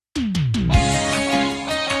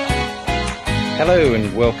Hello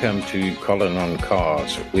and welcome to Colin on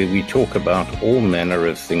Cars, where we talk about all manner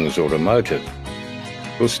of things automotive.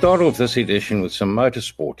 We'll start off this edition with some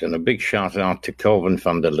motorsport and a big shout out to Kelvin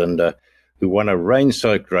van der Linde, who won a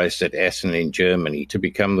rain-soaked race at Assen in Germany to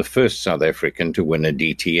become the first South African to win a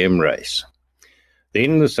DTM race.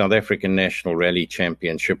 Then the South African National Rally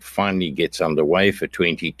Championship finally gets underway for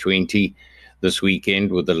 2020 this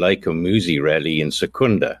weekend with the Lake Umuzi Rally in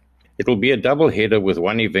Secunda. It'll be a double-header with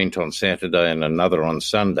one event on Saturday and another on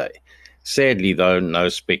Sunday. Sadly, though, no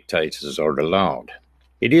spectators are allowed.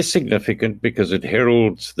 It is significant because it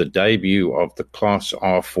heralds the debut of the Class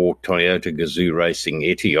R4 Toyota Gazoo Racing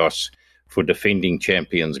Etios for defending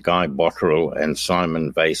champions Guy Botterill and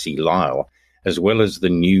Simon Vasey Lyle, as well as the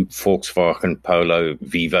new Volkswagen Polo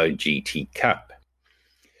Vivo GT Cup.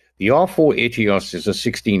 The R4 Etios is a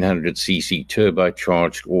 1600cc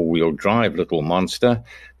turbocharged all-wheel drive little monster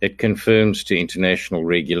that conforms to international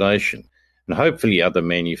regulation, and hopefully other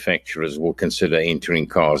manufacturers will consider entering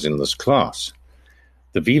cars in this class.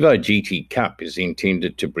 The Vivo GT Cup is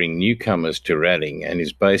intended to bring newcomers to rallying and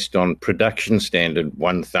is based on production standard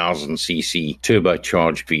 1000cc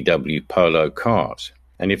turbocharged VW Polo cars.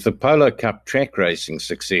 And if the Polo Cup track racing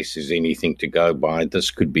success is anything to go by,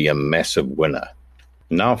 this could be a massive winner.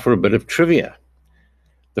 Now for a bit of trivia.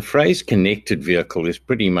 The phrase connected vehicle is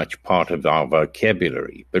pretty much part of our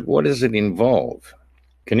vocabulary, but what does it involve?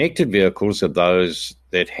 Connected vehicles are those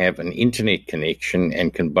that have an internet connection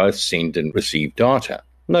and can both send and receive data.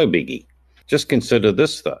 No biggie. Just consider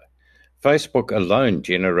this though. Facebook alone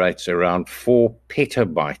generates around 4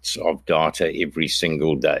 petabytes of data every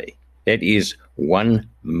single day. That is 1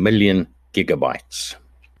 million gigabytes.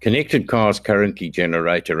 Connected cars currently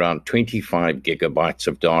generate around 25 gigabytes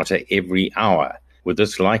of data every hour, with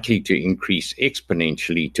this likely to increase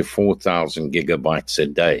exponentially to 4,000 gigabytes a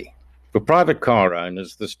day. For private car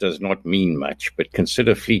owners, this does not mean much, but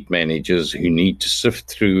consider fleet managers who need to sift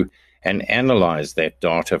through and analyze that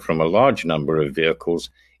data from a large number of vehicles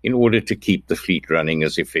in order to keep the fleet running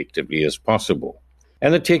as effectively as possible.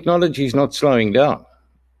 And the technology is not slowing down.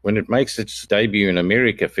 When it makes its debut in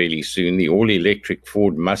America fairly soon, the all-electric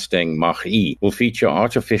Ford Mustang Mach-E will feature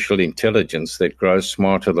artificial intelligence that grows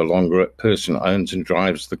smarter the longer a person owns and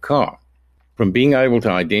drives the car. From being able to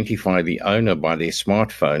identify the owner by their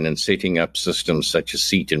smartphone and setting up systems such as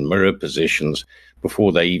seat and mirror positions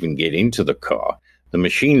before they even get into the car, the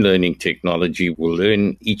machine learning technology will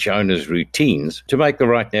learn each owner's routines to make the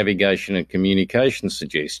right navigation and communication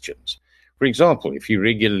suggestions. For example, if you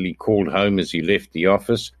regularly called home as you left the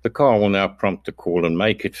office, the car will now prompt a call and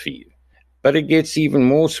make it for you. But it gets even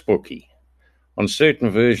more spooky. On certain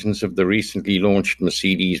versions of the recently launched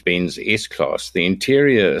Mercedes-Benz S-Class, the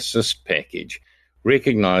interior assist package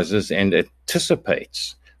recognizes and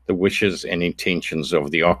anticipates the wishes and intentions of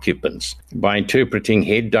the occupants by interpreting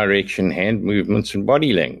head direction, hand movements, and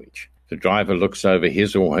body language. The driver looks over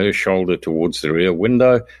his or her shoulder towards the rear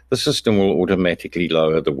window, the system will automatically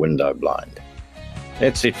lower the window blind.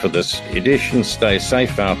 That's it for this edition. Stay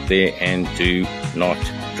safe out there and do not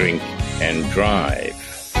drink and drive.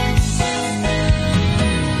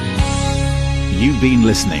 You've been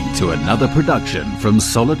listening to another production from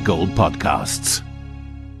Solid Gold Podcasts.